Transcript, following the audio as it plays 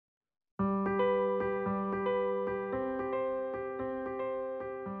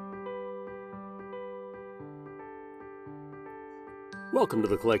Welcome to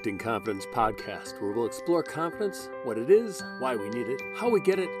the Collecting Confidence podcast, where we'll explore confidence, what it is, why we need it, how we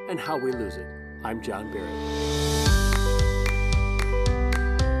get it, and how we lose it. I'm John Barrett.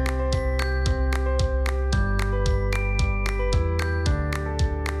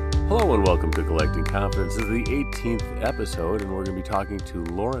 Hello and welcome to Collecting Confidence. This is the 18th episode, and we're going to be talking to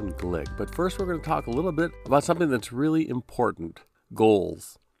Lauren Glick. But first, we're going to talk a little bit about something that's really important: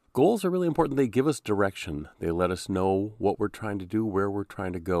 goals. Goals are really important. They give us direction. They let us know what we're trying to do, where we're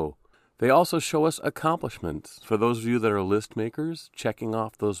trying to go. They also show us accomplishments. For those of you that are list makers, checking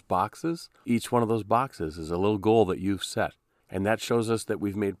off those boxes, each one of those boxes is a little goal that you've set. And that shows us that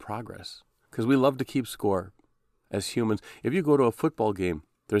we've made progress. Because we love to keep score as humans. If you go to a football game,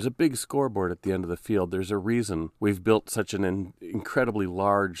 there's a big scoreboard at the end of the field. There's a reason we've built such an incredibly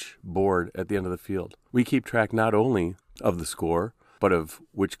large board at the end of the field. We keep track not only of the score, but of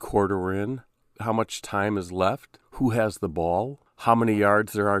which quarter we're in, how much time is left, who has the ball, how many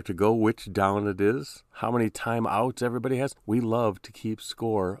yards there are to go, which down it is, how many timeouts everybody has. We love to keep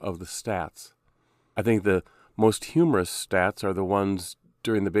score of the stats. I think the most humorous stats are the ones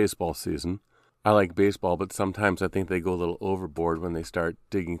during the baseball season. I like baseball, but sometimes I think they go a little overboard when they start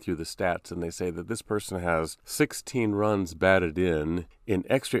digging through the stats and they say that this person has 16 runs batted in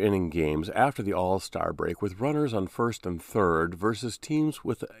extra inning games after the All-Star break with runners on first and third versus teams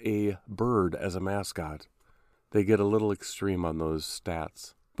with a bird as a mascot. They get a little extreme on those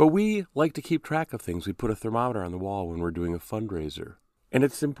stats. But we like to keep track of things. We put a thermometer on the wall when we're doing a fundraiser. And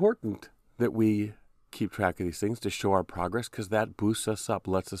it's important that we keep track of these things to show our progress because that boosts us up,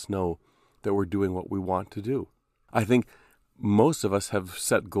 lets us know that we're doing what we want to do. I think most of us have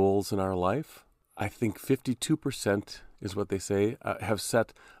set goals in our life. I think 52% is what they say, have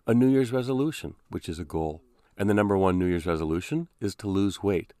set a New Year's resolution, which is a goal. And the number one New Year's resolution is to lose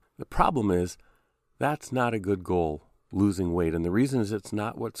weight. The problem is that's not a good goal, losing weight. And the reason is it's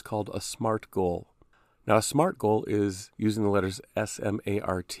not what's called a SMART goal. Now, a SMART goal is using the letters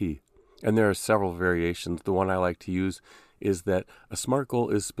S-M-A-R-T. And there are several variations. The one I like to use is that a SMART goal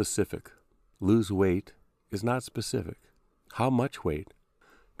is specific. Lose weight is not specific. How much weight?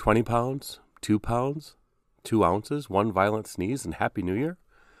 20 pounds? 2 pounds? 2 ounces? 1 violent sneeze? And Happy New Year?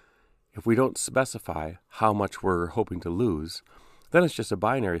 If we don't specify how much we're hoping to lose, then it's just a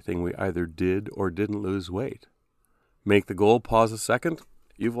binary thing. We either did or didn't lose weight. Make the goal, pause a second,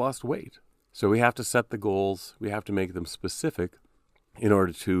 you've lost weight. So we have to set the goals. We have to make them specific in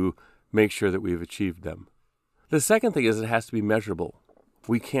order to make sure that we've achieved them. The second thing is it has to be measurable.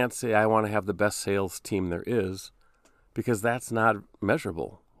 We can't say, I want to have the best sales team there is, because that's not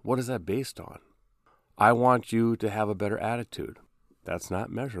measurable. What is that based on? I want you to have a better attitude. That's not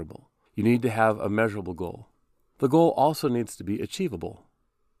measurable. You need to have a measurable goal. The goal also needs to be achievable.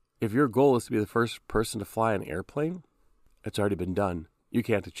 If your goal is to be the first person to fly an airplane, it's already been done. You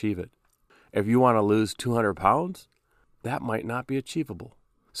can't achieve it. If you want to lose 200 pounds, that might not be achievable.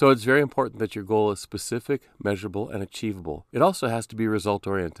 So it's very important that your goal is specific, measurable, and achievable. It also has to be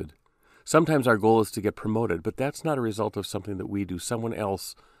result-oriented. Sometimes our goal is to get promoted, but that's not a result of something that we do. Someone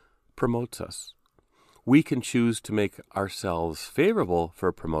else promotes us. We can choose to make ourselves favorable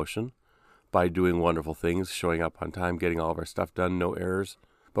for promotion by doing wonderful things, showing up on time, getting all of our stuff done, no errors,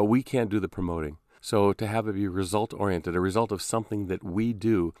 but we can't do the promoting. So to have it be result-oriented, a result of something that we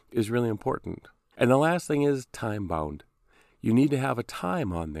do, is really important. And the last thing is time-bound. You need to have a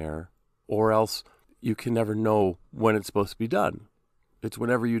time on there, or else you can never know when it's supposed to be done. It's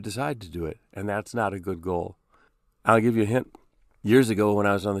whenever you decide to do it, and that's not a good goal. I'll give you a hint. Years ago when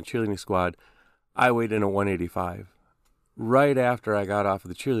I was on the cheerleading squad, I weighed in at 185. Right after I got off of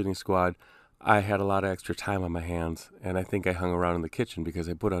the cheerleading squad, I had a lot of extra time on my hands, and I think I hung around in the kitchen because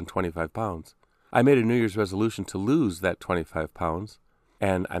I put on 25 pounds. I made a New Year's resolution to lose that 25 pounds,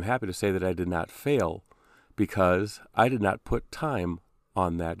 and I'm happy to say that I did not fail, because I did not put time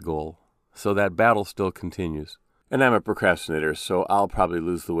on that goal. So that battle still continues. And I'm a procrastinator, so I'll probably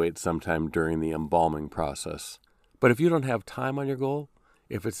lose the weight sometime during the embalming process. But if you don't have time on your goal,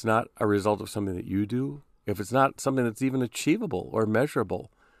 if it's not a result of something that you do, if it's not something that's even achievable or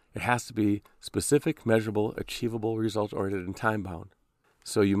measurable, it has to be specific, measurable, achievable, result-oriented, and time-bound.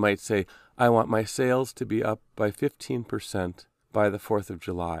 So you might say, I want my sales to be up by 15% by the 4th of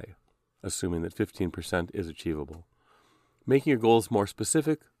July. Assuming that 15% is achievable. Making your goals more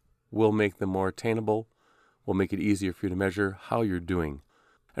specific will make them more attainable, will make it easier for you to measure how you're doing.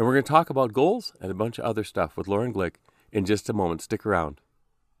 And we're going to talk about goals and a bunch of other stuff with Lauren Glick in just a moment. Stick around.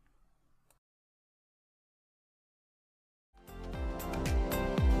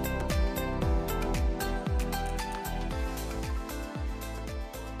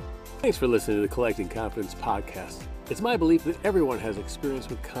 Thanks for listening to the Collecting Confidence podcast. It's my belief that everyone has experience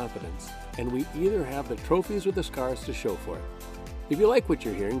with confidence, and we either have the trophies or the scars to show for it. If you like what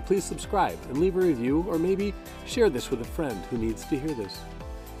you're hearing, please subscribe and leave a review, or maybe share this with a friend who needs to hear this.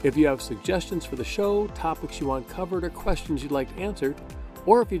 If you have suggestions for the show, topics you want covered, or questions you'd like answered,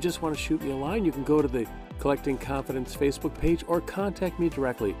 or if you just want to shoot me a line, you can go to the Collecting Confidence Facebook page or contact me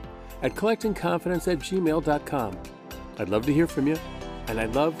directly at collectingconfidence@gmail.com. I'd love to hear from you, and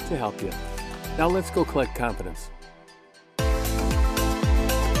I'd love to help you. Now let's go collect confidence.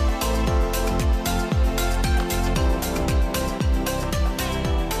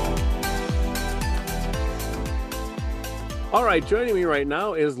 All right, joining me right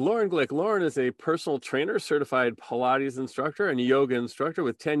now is Lauren Glick. Lauren is a personal trainer, certified Pilates instructor, and yoga instructor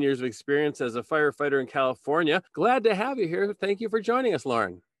with 10 years of experience as a firefighter in California. Glad to have you here. Thank you for joining us,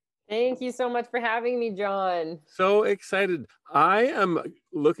 Lauren. Thank you so much for having me, John. So excited. I am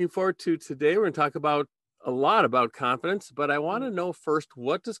looking forward to today. We're going to talk about a lot about confidence, but I want to know first,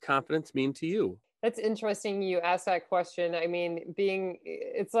 what does confidence mean to you? That's interesting you asked that question. I mean,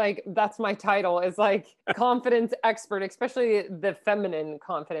 it's like, that's my title, is like confidence expert, especially the feminine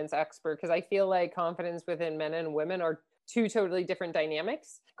confidence expert, because I feel like confidence within men and women are two totally different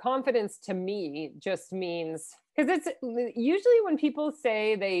dynamics. Confidence to me just means, because it's usually when people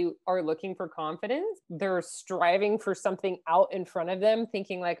say they are looking for confidence, they're striving for something out in front of them,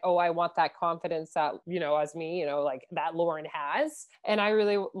 thinking like, oh, I want that confidence that, as me, like that Lauren has. And I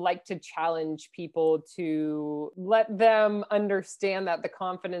really like to challenge people to let them understand that the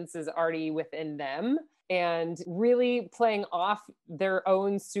confidence is already within them and really playing off their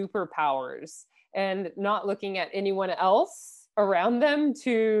own superpowers and not looking at anyone else around them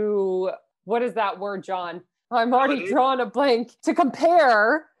to, what is that word, John? I'm already drawing a blank. To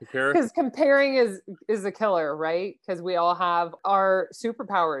compare, because comparing is a killer, right? Because we all have our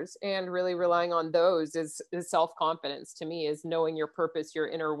superpowers, and really relying on those is self-confidence. To me, is knowing your purpose, your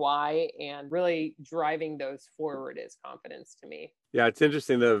inner why, and really driving those forward is confidence to me. Yeah, it's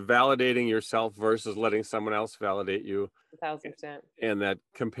interesting, the validating yourself versus letting someone else validate you. 1,000%. And that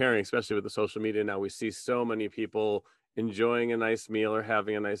comparing, especially with the social media now, we see so many people enjoying a nice meal or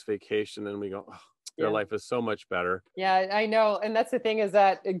having a nice vacation, and we go, oh, their life is so much better. Yeah, I know. And that's the thing, is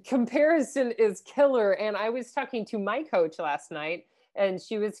that comparison is killer. And I was talking to my coach last night, and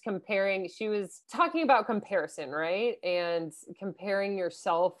she was talking about comparison, right? And comparing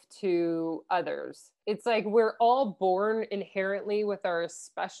yourself to others. It's like we're all born inherently with our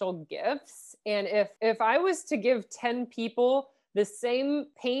special gifts. And if I was to give 10 people the same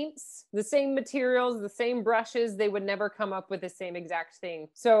paints, the same materials, the same brushes, they would never come up with the same exact thing.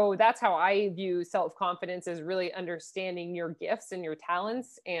 So that's how I view self-confidence, is really understanding your gifts and your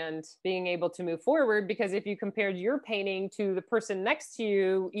talents and being able to move forward. Because if you compared your painting to the person next to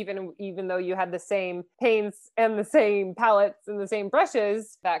you, even though you had the same paints and the same palettes and the same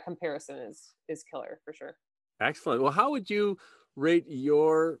brushes, that comparison is killer for sure. Excellent. Well, how would you rate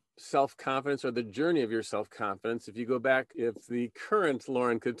your self-confidence, or the journey of your self-confidence? If you go back, if the current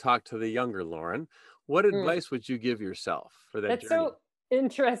Lauren could talk to the younger Lauren, what advice would you give yourself for that That's journey? so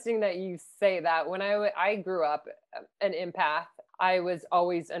interesting that you say that. When I grew up an empath, I was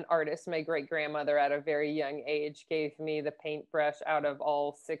always an artist. My great-grandmother at a very young age gave me the paintbrush. Out of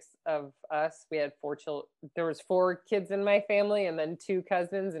all 6 of us, we had 4 children. There was 4 kids in my family and then 2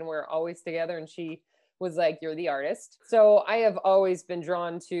 cousins, and we're always together. And she was like, you're the artist. So I have always been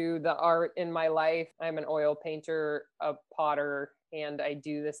drawn to the art in my life. I'm an oil painter, a potter, and I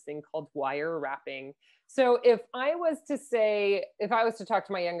do this thing called wire wrapping. So if I was to talk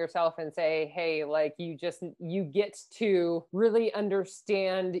to my younger self and say, hey, like you get to really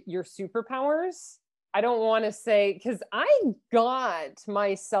understand your superpowers, I don't want to say, because I got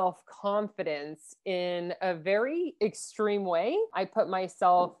my self-confidence in a very extreme way. I put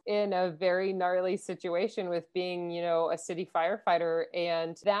myself in a very gnarly situation with being, a city firefighter.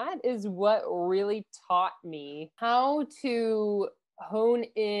 And that is what really taught me how to hone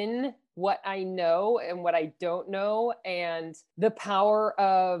in what I know and what I don't know, and the power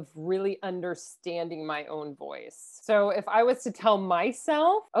of really understanding my own voice. So if I was to tell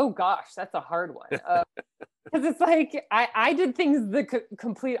myself, oh gosh, that's a hard one. Because it's like I did things the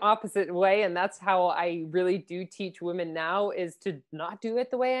complete opposite way. And that's how I really do teach women now, is to not do it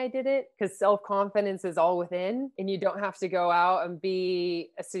the way I did it. Because self-confidence is all within, and you don't have to go out and be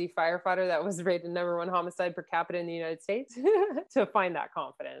a city firefighter that was rated #1 homicide per capita in the United States to find that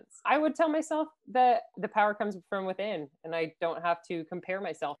confidence. I would tell myself that the power comes from within, and I don't have to compare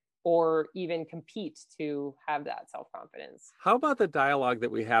myself. or even compete to have that self-confidence. How about the dialogue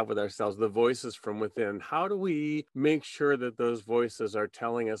that we have with ourselves, the voices from within? How do we make sure that those voices are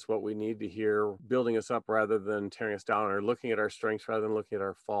telling us what we need to hear, building us up rather than tearing us down, or looking at our strengths rather than looking at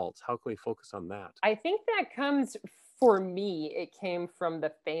our faults? How can we focus on that? I think that comes, for me, it came from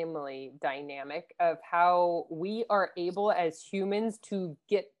the family dynamic of how we are able as humans to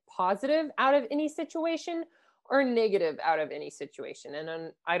get positive out of any situation or negative out of any situation.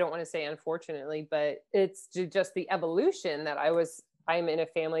 And I don't want to say unfortunately, but it's just the evolution that I'm in a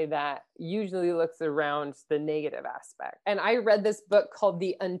family that usually looks around the negative aspect. And I read this book called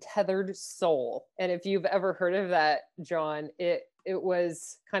The Untethered Soul. And if you've ever heard of that, John, it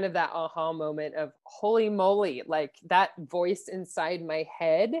was kind of that aha moment of holy moly, like that voice inside my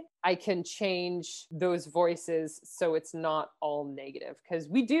head, I can change those voices so it's not all negative, because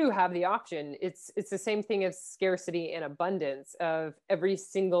we do have the option. It's the same thing as scarcity and abundance. Of every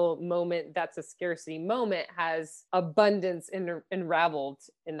single moment that's a scarcity moment has abundance unraveled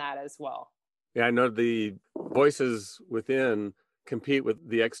in that as well. Yeah, I know the voices within compete with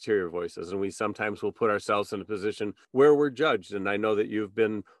the exterior voices, and we sometimes will put ourselves in a position where we're judged. And I know that you've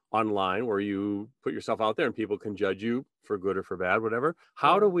been online where you put yourself out there and people can judge you for good or for bad, whatever.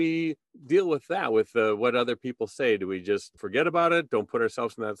 How do we deal with that, with what other people say? Do we just forget about it, don't put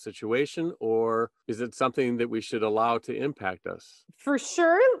ourselves in that situation, or is it something that we should allow to impact us? For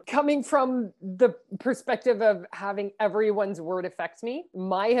sure, coming from the perspective of having everyone's word affect me,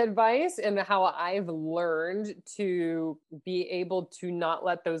 my advice and how I've learned to be able to not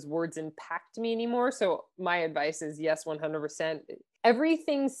let those words impact me anymore. So my advice is yes, 100%.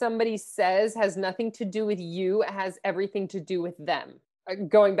 Everything somebody says has nothing to do with you. It has everything to do with them.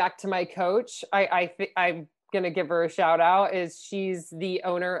 Going back to my coach, I'm going to give her a shout out. She's the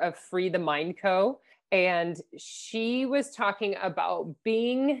owner of Free the Mind Co. And she was talking about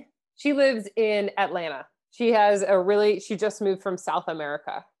she lives in Atlanta. She just moved from South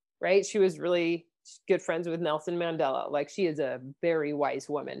America, right? She was really good friends with Nelson Mandela. Like, she is a very wise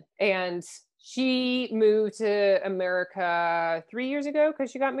woman. And she moved to America 3 years ago because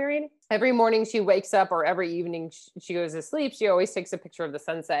she got married. Every morning she wakes up, or every evening she goes to sleep, she always takes a picture of the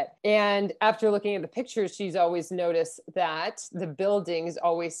sunset. And after looking at the pictures, she's always noticed that the buildings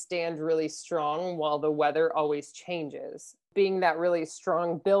always stand really strong while the weather always changes. Being that really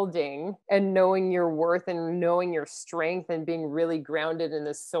strong building and knowing your worth and knowing your strength and being really grounded in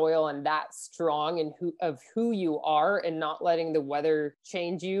the soil and that strong and who you are, and not letting the weather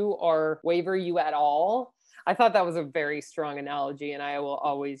change you or waver you at all. I thought that was a very strong analogy, and I will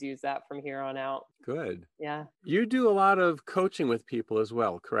always use that from here on out. Good. Yeah. You do a lot of coaching with people as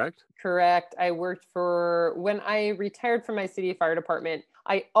well, correct? Correct. When I retired from my city fire department,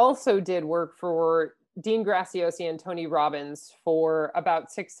 I also did work for Dean Graciosi and Tony Robbins for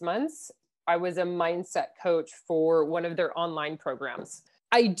about 6 months. I was a mindset coach for one of their online programs.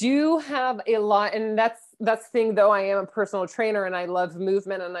 I do have a lot, and that's the thing, though I am a personal trainer and I love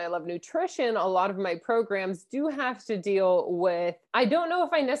movement and I love nutrition, a lot of my programs do have to deal with, I don't know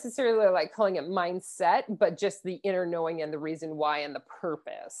if I necessarily like calling it mindset, but just the inner knowing and the reason why and the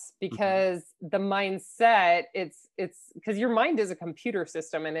purpose. Because the mindset, it's because your mind is a computer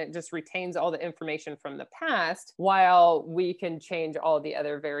system and it just retains all the information from the past, while we can change all the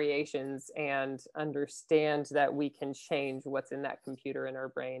other variations and understand that we can change what's in that computer in our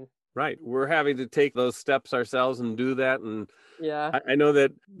brain. Right. We're having to take those steps ourselves and do that. And yeah, I know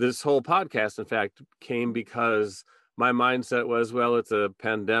that this whole podcast, in fact, came because my mindset was, well, it's a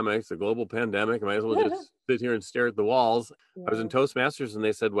pandemic, it's a global pandemic. I might as well just sit here and stare at the walls. Yeah. I was in Toastmasters and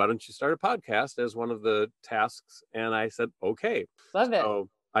they said, why don't you start a podcast as one of the tasks? And I said, okay. Love it. So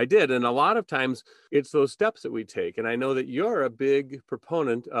I did. And a lot of times it's those steps that we take. And I know that you're a big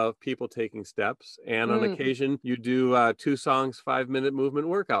proponent of people taking steps. And on occasion, you do 2 songs, 5-minute movement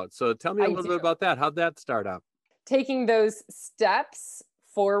workouts. So tell me a little bit about that. How'd that start out? Taking those steps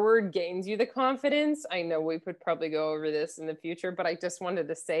forward gains you the confidence. I know we could probably go over this in the future, but I just wanted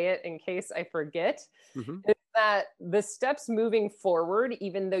to say it in case I forget. Is that the steps moving forward,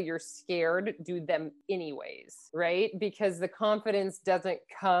 even though you're scared, do them anyways, right? Because the confidence doesn't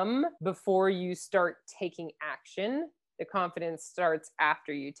come before you start taking action. The confidence starts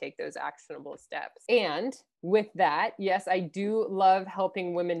after you take those actionable steps. And with that, yes, I do love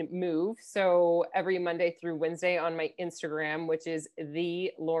helping women move. So every Monday through Wednesday on my Instagram, which is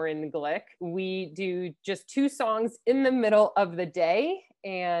the Lauren Glick, we do just 2 songs in the middle of the day.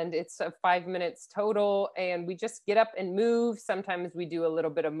 And it's 5 minutes total. And we just get up and move. Sometimes we do a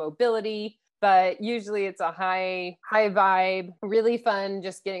little bit of mobility. but usually it's a high vibe, really fun,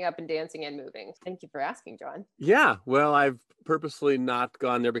 just getting up and dancing and moving. Thank you for asking, John. Yeah, well, I've purposely not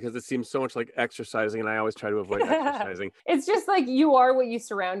gone there because it seems so much like exercising, and I always try to avoid exercising. It's just like you are what you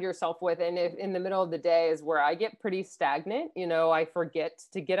surround yourself with. And if in the middle of the day is where I get pretty stagnant, I forget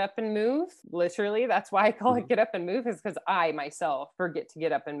to get up and move. Literally, that's why I call it get up and move, is because I myself forget to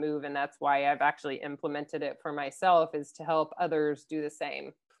get up and move. And that's why I've actually implemented it for myself, is to help others do the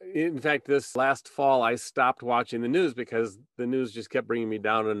same. In fact, this last fall, I stopped watching the news because the news just kept bringing me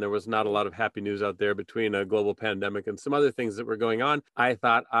down, and there was not a lot of happy news out there between a global pandemic and some other things that were going on. I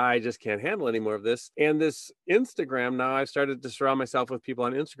thought, I just can't handle any more of this. And this Instagram, now I've started to surround myself with people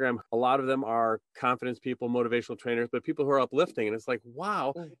on Instagram. A lot of them are confidence people, motivational trainers, but people who are uplifting. And it's like,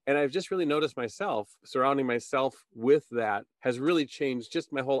 wow. And I've just really noticed myself surrounding myself with that has really changed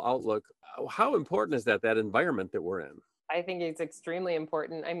just my whole outlook. How important is that environment that we're in? I think it's extremely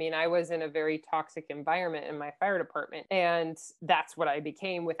important. I mean, I was in a very toxic environment in my fire department, and that's what I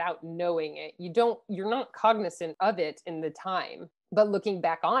became without knowing it. You're not cognizant of it in the time, but looking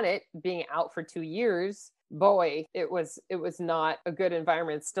back on it, being out for 2 years, boy, it was not a good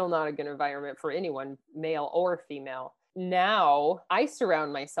environment. It's still not a good environment for anyone, male or female. Now I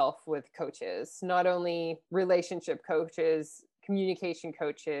surround myself with coaches, not only relationship coaches, communication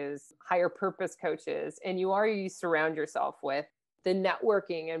coaches, higher purpose coaches, and you surround yourself with the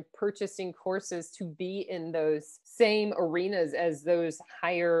networking and purchasing courses to be in those same arenas as those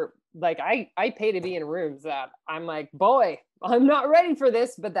higher, like I pay to be in rooms that I'm like, boy, I'm not ready for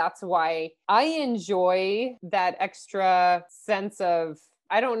this, but that's why I enjoy that extra sense of,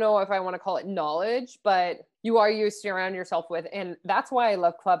 I don't know if I want to call it knowledge, but you surround yourself with. And that's why I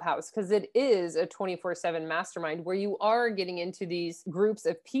love Clubhouse, because it is a 24/7 mastermind where you are getting into these groups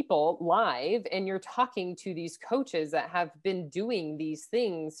of people live and you're talking to these coaches that have been doing these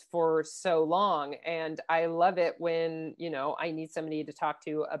things for so long. And I love it when, I need somebody to talk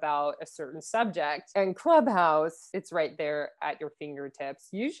to about a certain subject, and Clubhouse, it's right there at your fingertips,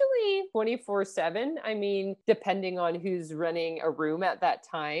 usually 24/7. I mean, depending on who's running a room at that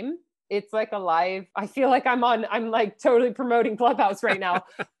time. It's like a live, I feel like I'm like totally promoting Clubhouse right now.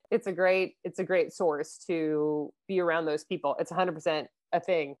 It's a great source to be around those people. It's 100% a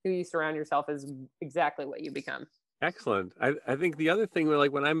thing. Who you surround yourself is exactly what you become. Excellent. I think the other thing,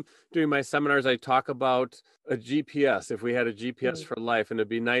 like when I'm doing my seminars, I talk about a GPS. If we had a GPS for life, and it'd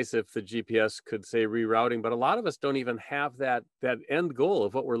be nice if the GPS could say rerouting, but a lot of us don't even have that end goal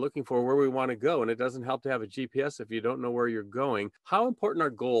of what we're looking for, where we want to go. And it doesn't help to have a GPS if you don't know where you're going. How important are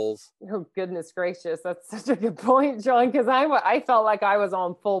goals? Oh, goodness gracious. That's such a good point, John, because I felt like I was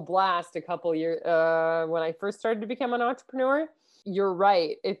on full blast a couple years when I first started to become an entrepreneur. You're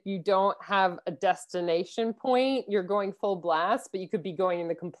right. If you don't have a destination point, you're going full blast, but you could be going in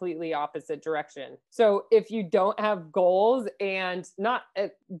the completely opposite direction. So if you don't have goals, and not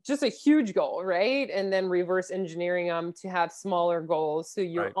just a huge goal, right? And then reverse engineering them to have smaller goals, so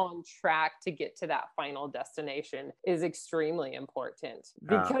you're on track to get to that final destination, is extremely important,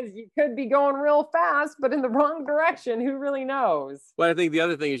 because you could be going real fast, but in the wrong direction. Who really knows? Well, I think the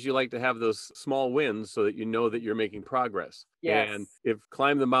other thing is you like to have those small wins so that you know that you're making progress. Yes. And if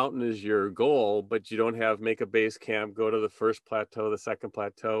climb the mountain is your goal, but you don't have make a base camp, go to the first plateau, the second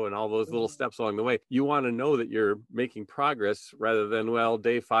plateau, and all those little steps along the way, you want to know that you're making progress rather than, well,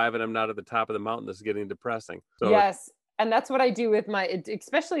 day 5 and I'm not at the top of the mountain. This is getting depressing. So yes. And that's what I do with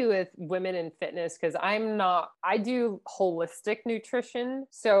especially with women in fitness, because I do holistic nutrition.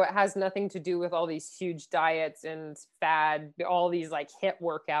 So it has nothing to do with all these huge diets and fad, all these like HIIT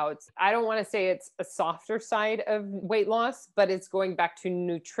workouts. I don't want to say it's a softer side of weight loss, but it's going back to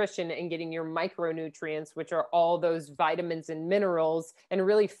nutrition and getting your micronutrients, which are all those vitamins and minerals, and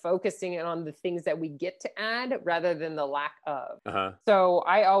really focusing on the things that we get to add rather than the lack of. So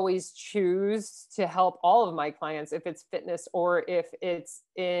I always choose to help all of my clients, if it's fitness or if it's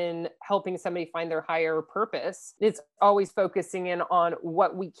in helping somebody find their higher purpose, it's always focusing in on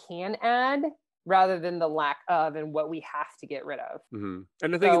what we can add rather than the lack of and what we have to get rid of. And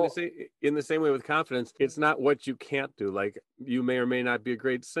I think in the same way with confidence, it's not what you can't do. Like, you may or may not be a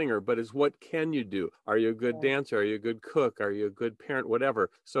great singer, but it's what can you do? Are you a good dancer? Are you a good cook? Are you a good parent? Whatever.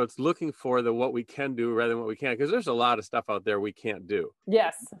 So it's looking for what we can do rather than what we can't, because there's a lot of stuff out there we can't do.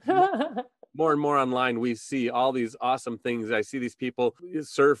 Yes. More and more online, we see all these awesome things. I see these people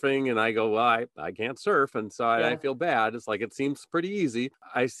surfing and I go, well, I can't surf. And so I feel bad. It's like, it seems pretty easy.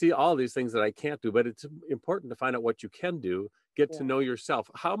 I see all these things that I can't do, but it's important to find out what you can do get to Yeah. know yourself.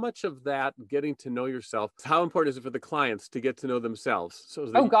 How much of that getting to know yourself, how important is it for the clients to get to know themselves? So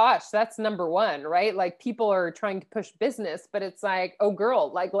Oh that gosh, that's number one, right? Like people are trying to push business, but it's like, oh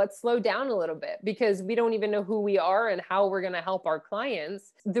girl, like let's slow down a little bit because we don't even know who we are and how we're going to help our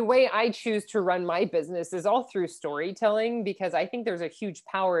clients. The way I choose to run my business is all through storytelling because I think there's a huge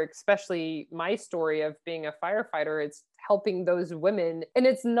power, especially my story of being a firefighter. It's helping those women. And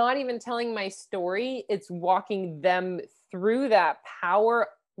it's not even telling my story, it's walking them through that power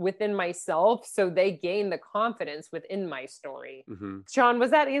within myself so they gain the confidence within my story. Mhm. Sean,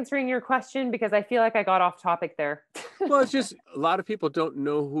 was that answering your question? Because I feel like I got off topic there. Well, it's just a lot of people don't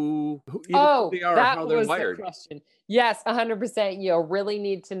know who even who Oh, they are or that how they're was the wired. question. Yes, 100%. You really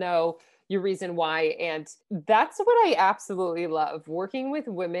need to know your reason why. And that's what I absolutely love working with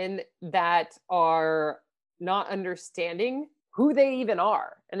women that are not understanding who they even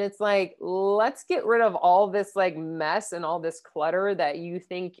are. And it's like, let's get rid of all this like mess and all this clutter that you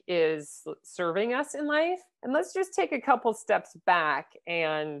think is serving us in life. And let's just take a couple steps back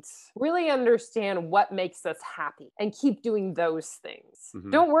and really understand what makes us happy and keep doing those things.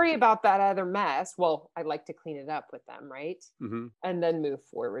 Mhm. Don't worry about that other mess. Well, I'd like to clean it up with them, right? Mhm. And then move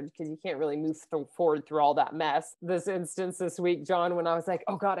forward because you can't really move forward through all that mess. This instance this week, John, when I was like,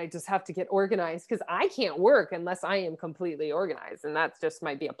 oh God, I just have to get organized because I can't work unless I am completely organized. And that's just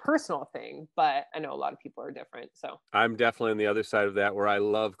might be a personal thing, but I know a lot of people are different. So I'm definitely on the other side of that where I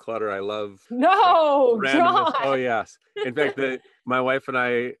love clutter. I love no, randomness. John. Oh yes. In fact, my wife and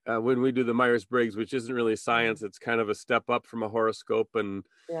I, when we do the Myers-Briggs, which isn't really science, it's kind of a step up from a horoscope and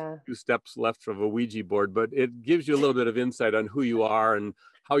Yeah. 2 steps left of a Ouija board, but it gives you a little bit of insight on who you are and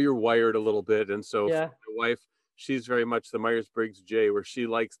how you're wired a little bit. And so for Yeah. my wife, she's very much the Myers-Briggs J, where she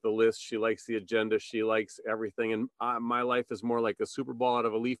likes the list, she likes the agenda, she likes everything. And my life is more like a Super Bowl out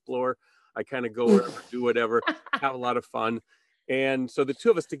of a leaf blower. I kind of go wherever, do whatever, have a lot of fun. And so the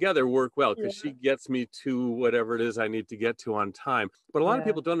two of us together work well because Yeah. she gets me to whatever it is I need to get to on time. But a lot of Yeah.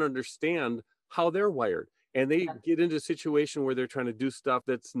 people don't understand how they're wired. And they get into a situation where they're trying to do stuff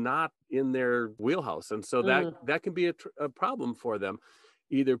that's not in their wheelhouse. And so Mm. that can be a problem for them,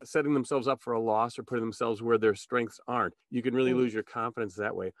 either setting themselves up for a loss or putting themselves where their strengths aren't. You can really Mm. lose your confidence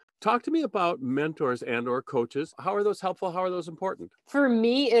that way. Talk to me about mentors and or coaches. How are those helpful? How are those important? For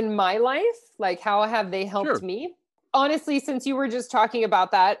me in my life, like how have they helped Sure. me? Honestly, since you were just talking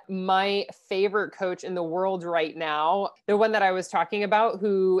about that, my favorite coach in the world right now, the one that I was talking about,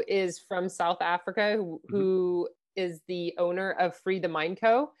 who is from South Africa, who is the owner of Free the Mind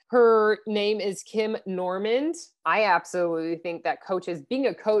Co. Her name is Kim Normand. I absolutely think that coaches, being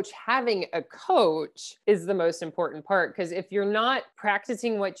a coach, having a coach is the most important part. Because if you're not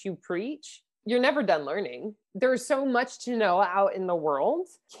practicing what you preach, you're never done learning. There's so much to know out in the world.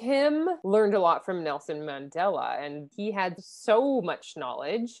 Kim learned a lot from Nelson Mandela, and he had so much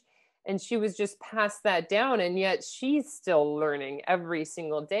knowledge, and she was just passed that down. And yet she's still learning every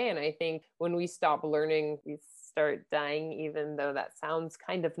single day. And I think when we stop learning, we start dying, even though that sounds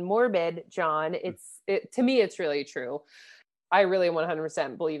kind of morbid, John. To me, it's really true. I really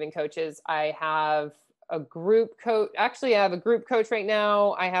 100% believe in coaches. I have a group coach. Actually, I have a group coach right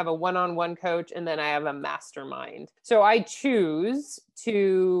now. I have a one-on-one coach, and then I have a mastermind. So I choose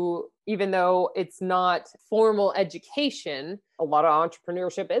to, even though it's not formal education, a lot of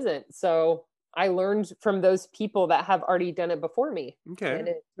entrepreneurship isn't. So I learned from those people that have already done it before me. Okay. And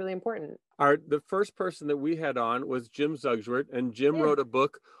it's really important. The first person that we had on was Jim Zugschwert, and Jim Yeah. wrote a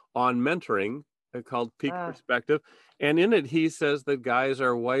book on mentoring called Peak Ah. Perspective. And in it, he says that guys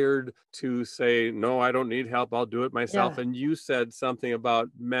are wired to say, no, I don't need help. I'll do it myself. Yeah. And you said something about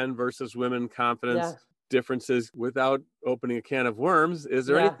men versus women confidence Yeah. differences without opening a can of worms. Is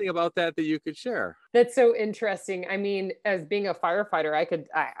there Yeah. anything about that that you could share? That's so interesting. I mean, as being a firefighter,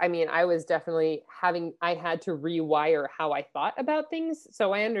 I was definitely I had to rewire how I thought about things.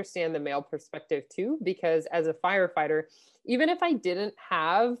 So I understand the male perspective too, because as a firefighter, even if I didn't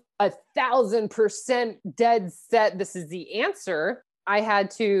have 1,000% dead set, this is the answer, I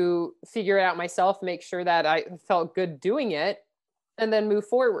had to figure it out myself, make sure that I felt good doing it, and then move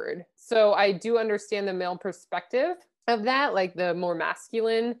forward. So I do understand the male perspective of that, like the more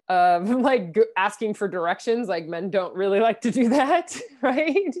masculine of like asking for directions. Like men don't really like to do that,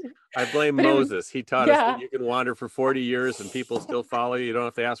 right? I blame But Moses. He taught us yeah. that you can wander for 40 years and people still follow you. You don't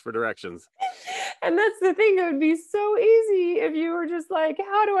have to ask for directions. And that's the thing. It would be so easy if you were just like,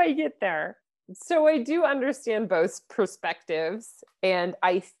 how do I get there? So I do understand both perspectives. And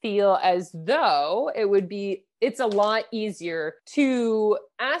I feel as though it's a lot easier to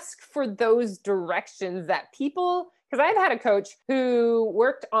ask for those directions that people Because I've had a coach who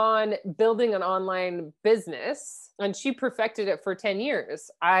worked on building an online business and she perfected it for 10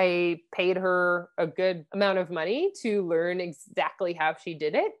 years. I paid her a good amount of money to learn exactly how she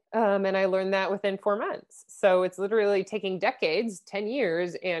did it. And I learned that within 4 months. So it's literally taking decades, 10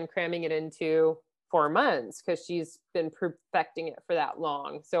 years, and cramming it into 4 months because she's been perfecting it for that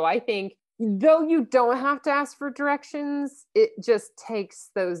long. So I think though you don't have to ask for directions, it just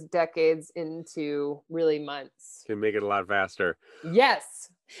takes those decades into really months. Can make it a lot faster. Yes.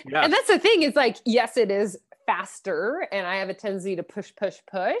 Yes. And that's the thing is like, yes, it is faster. And I have a tendency to push,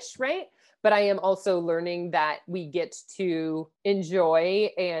 right? But I am also learning that we get to enjoy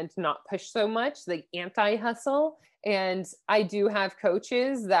and not push so much, the anti-hustle. And I do have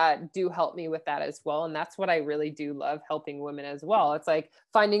coaches that do help me with that as well. And that's what I really do love, helping women as well. It's like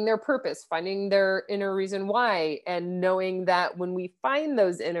finding their purpose, finding their inner reason why, and knowing that when we find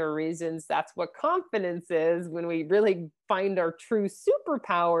those inner reasons, that's what confidence is. When we really find our true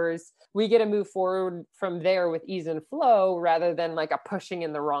superpowers, we get to move forward from there with ease and flow rather than like a pushing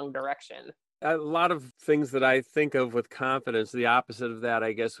in the wrong direction. A lot of things that I think of with confidence, the opposite of that,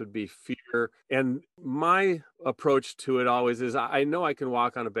 I guess, would be fear. And my approach to it always is I know I can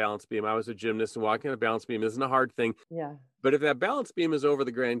walk on a balance beam. I was a gymnast, and walking on a balance beam isn't a hard thing. Yeah. But if that balance beam is over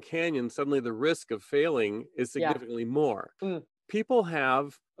the Grand Canyon, suddenly the risk of failing is significantly more. People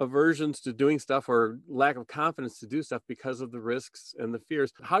have aversions to doing stuff or lack of confidence to do stuff because of the risks and the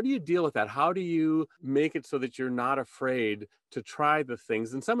fears. How do you deal with that? How do you make it so that you're not afraid to try the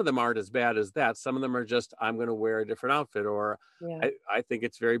things? And some of them aren't as bad as that. Some of them are just, I'm going to wear a different outfit, or I think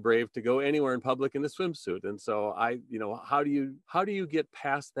it's very brave to go anywhere in public in a swimsuit. And so how do you get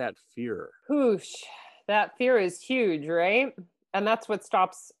past that fear? Whoosh, that fear is huge, right? And that's what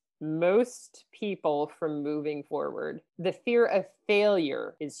stops most people from moving forward. The fear of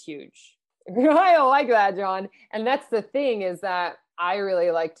failure is huge. I don't like that, John. And that's the thing, is that I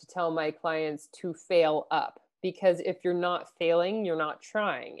really like to tell my clients to fail up, because if you're not failing, you're not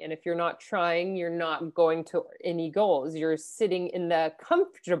trying. And if you're not trying, you're not going to any goals. You're sitting in the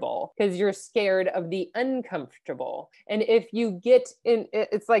comfortable because you're scared of the uncomfortable. And if you get in,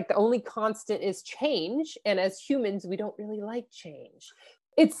 it's like the only constant is change. And as humans, we don't really like change.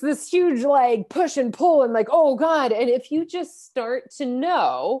 It's this huge like push and pull and like, oh God. And if you just start to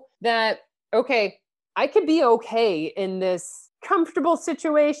know that, okay, I could be okay in this comfortable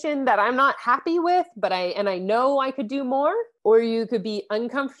situation that I'm not happy with, but I know I could do more, or you could be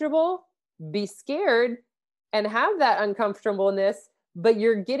uncomfortable, be scared and have that uncomfortableness, but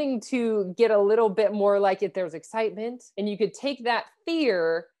you're getting to get a little bit more like it. There's excitement, and you could take that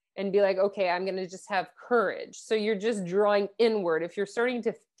fear and be like, okay, I'm going to just have courage. So you're just drawing inward. If you're starting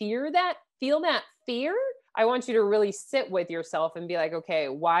to feel that fear, I want you to really sit with yourself and be like, okay,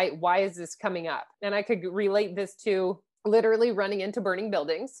 why is this coming up? And I could relate this to literally running into burning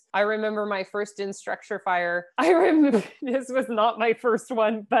buildings. I remember my first structure fire. I remember this was not my first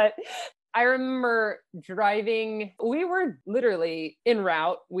one, but I remember driving. We were literally en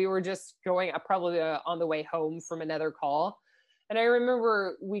route. We were just going probably on the way home from another call. And I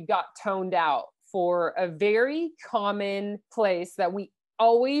remember we got toned out for a very common place that we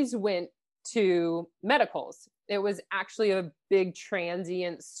always went to, medicals. It was actually a big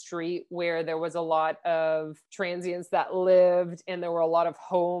transient street where there was a lot of transients that lived, and there were a lot of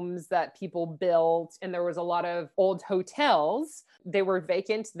homes that people built, and there was a lot of old hotels. They were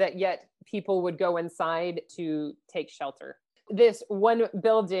vacant, that yet people would go inside to take shelter. This one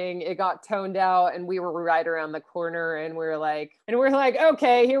building, it got toned out, and we were right around the corner, and we're like,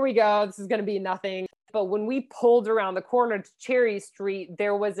 okay, here we go. This is going to be nothing. But when we pulled around the corner to Cherry Street,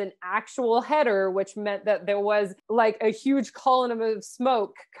 there was an actual header, which meant that there was like a huge column of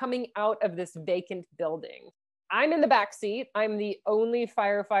smoke coming out of this vacant building. I'm in the back seat. I'm the only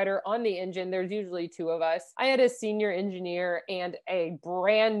firefighter on the engine. There's usually two of us. I had a senior engineer and a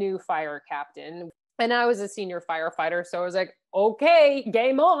brand new fire captain. And I was a senior firefighter. So I was like, okay,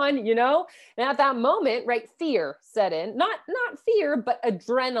 game on, And at that moment, right, fear set in, not fear, but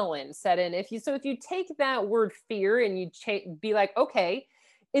adrenaline set in. If you take that word fear and you be like, okay,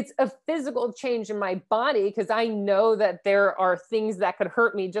 it's a physical change in my body, because I know that there are things that could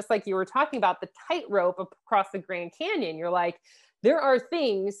hurt me. Just like you were talking about the tightrope across the Grand Canyon. You're like, there are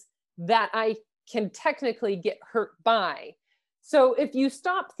things that I can technically get hurt by. So if you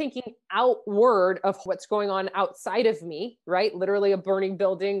stop thinking outward of what's going on outside of me, right? Literally a burning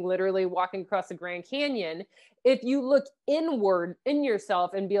building, literally walking across the Grand Canyon. If you look inward in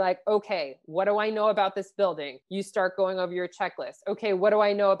yourself and be like, okay, what do I know about this building? You start going over your checklist. Okay, what do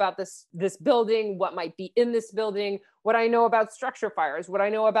I know about this building? What might be in this building? What I know about structure fires? What I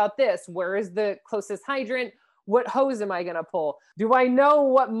know about this? Where is the closest hydrant? what hose am I going to pull? Do I know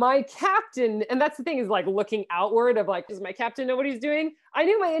what my captain, and that's the thing, is like looking outward of like, does my captain know what he's doing? I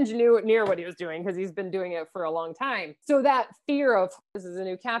knew my engineer knew what he was doing because he's been doing it for a long time. So that fear of this is a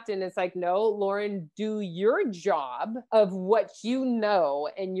new captain, it's like, no, Lauren, do your job of what you know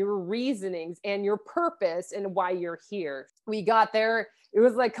and your reasonings and your purpose and why you're here. We got there. It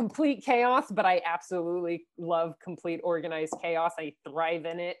was like complete chaos, but I absolutely love complete organized chaos. I thrive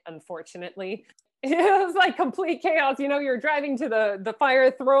in it, unfortunately. It was like complete chaos. You know, you're driving to the fire,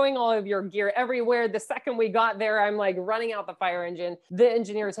 throwing all of your gear everywhere. The second we got there, I'm like running out the fire engine. The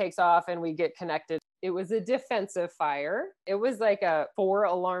engineer takes off and we get connected. It was a defensive fire. It was like a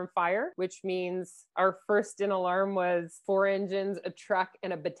 4-alarm fire, which means our first in alarm was 4 engines, a truck,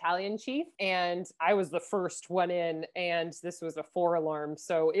 and a battalion chief. And I was the first one in, and this was a 4-alarm.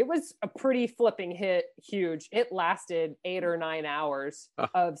 So it was a pretty flipping hit, huge. It lasted 8 or 9 hours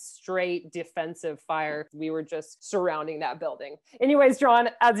of straight defensive fire. We were just surrounding that building. Anyways, John,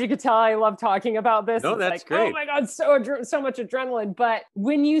 as you could tell, I love talking about this. No, it's that's like, great. oh my God, so much adrenaline. But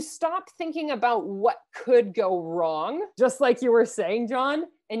when you stop thinking about what could go wrong, just like you were saying, John,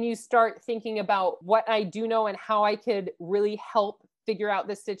 and you start thinking about what I do know and how I could really help figure out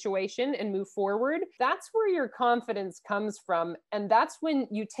this situation and move forward, that's where your confidence comes from. And that's when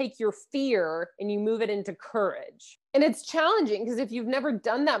you take your fear and you move it into courage. And it's challenging because if you've never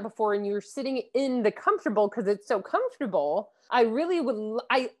done that before and you're sitting in the comfortable because it's so comfortable,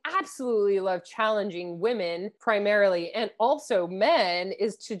 I absolutely love challenging women primarily, and also men,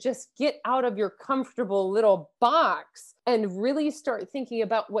 is to just get out of your comfortable little box and really start thinking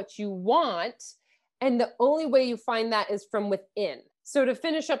about what you want. And the only way you find that is from within. So to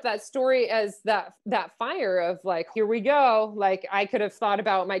finish up that story as that fire of like, here we go. Like I could have thought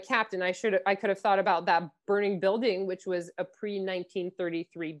about my captain. I could have thought about that burning building, which was a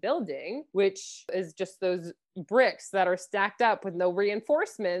pre-1933 building, which is just those bricks that are stacked up with no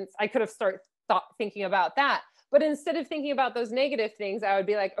reinforcements. I could have thinking about that. But instead of thinking about those negative things, I would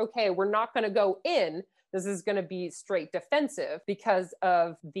be like, okay, we're not going to go in. This is going to be straight defensive because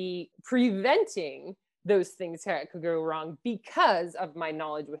of the preventing those things that could go wrong because of my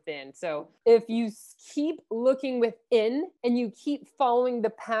knowledge within. So if you keep looking within and you keep following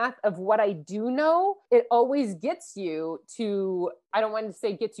the path of what I do know, it always gets you to, I don't want to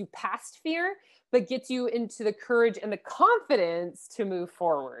say gets you past fear, but gets you into the courage and the confidence to move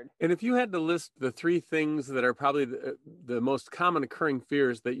forward. And if you had to list the 3 things that are probably the most common occurring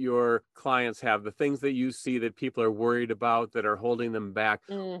fears that your clients have, the things that you see that people are worried about that are holding them back,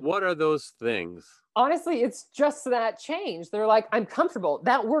 what are those things? Honestly, it's just that change. They're like, I'm comfortable.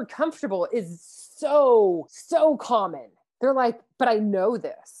 That word comfortable is so common. They're like, but I know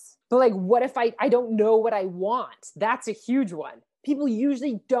this. But like, what if I don't know what I want? That's a huge one. People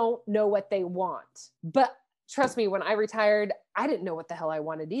usually don't know what they want. But trust me, when I retired, I didn't know what the hell I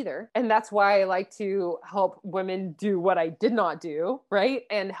wanted either. And that's why I like to help women do what I did not do, right?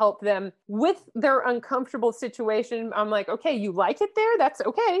 And help them with their uncomfortable situation. I'm like, okay, you like it there? That's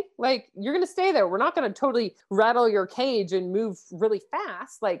okay. Like, you're going to stay there. We're not going to totally rattle your cage and move really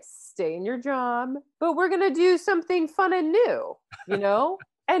fast. Like, stay in your job, but we're going to do something fun and new, you know?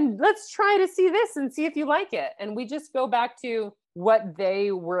 And let's try to see this and see if you like it. And we just go back to what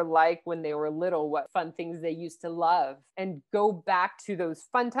they were like when they were little, what fun things they used to love, and go back to those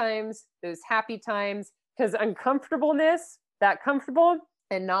fun times, those happy times, because uncomfortableness, that comfortable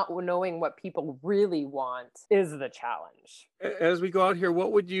and not knowing what people really want is the challenge. As we go out here,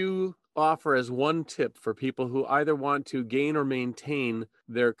 what would you offer as one tip for people who either want to gain or maintain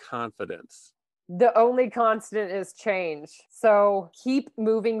their confidence? The only constant is change. So keep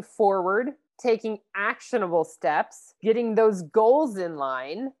moving forward, taking actionable steps, getting those goals in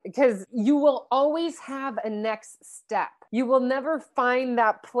line, because you will always have a next step. You will never find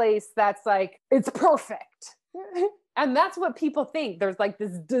that place that's like, it's perfect. And that's what people think. There's like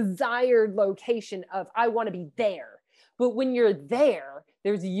this desired location of, I want to be there. But when you're there,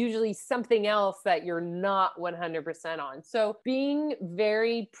 there's usually something else that you're not 100% on. So being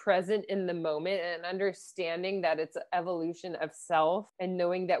very present in the moment and understanding that it's an evolution of self and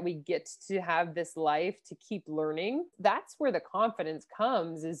knowing that we get to have this life to keep learning, that's where the confidence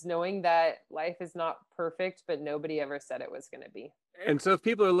comes, is knowing that life is not perfect, but nobody ever said it was going to be. And so if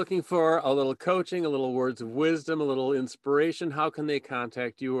people are looking for a little coaching, a little words of wisdom, a little inspiration, how can they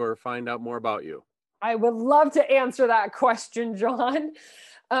contact you or find out more about you? I would love to answer that question, John.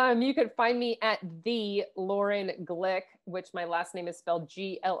 You could find me at the Lauren Glick, which my last name is spelled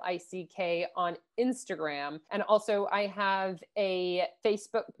Glick, on Instagram. And also I have a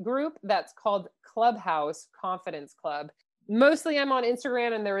Facebook group that's called Clubhouse Confidence Club. Mostly I'm on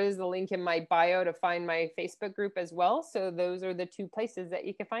Instagram, and there is a link in my bio to find my Facebook group as well. So those are the two places that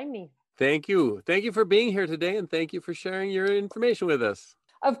you can find me. Thank you. Thank you for being here today, and thank you for sharing your information with us.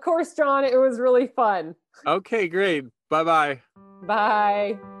 Of course, John, it was really fun. Okay, great. Bye-bye.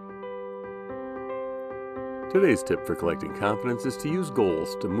 Bye. Today's tip for collecting confidence is to use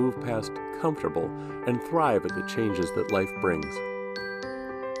goals to move past comfortable and thrive at the changes that life brings.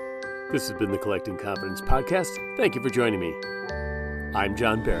 This has been the Collecting Confidence Podcast. Thank you for joining me. I'm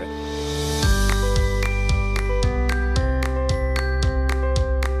John Barrett.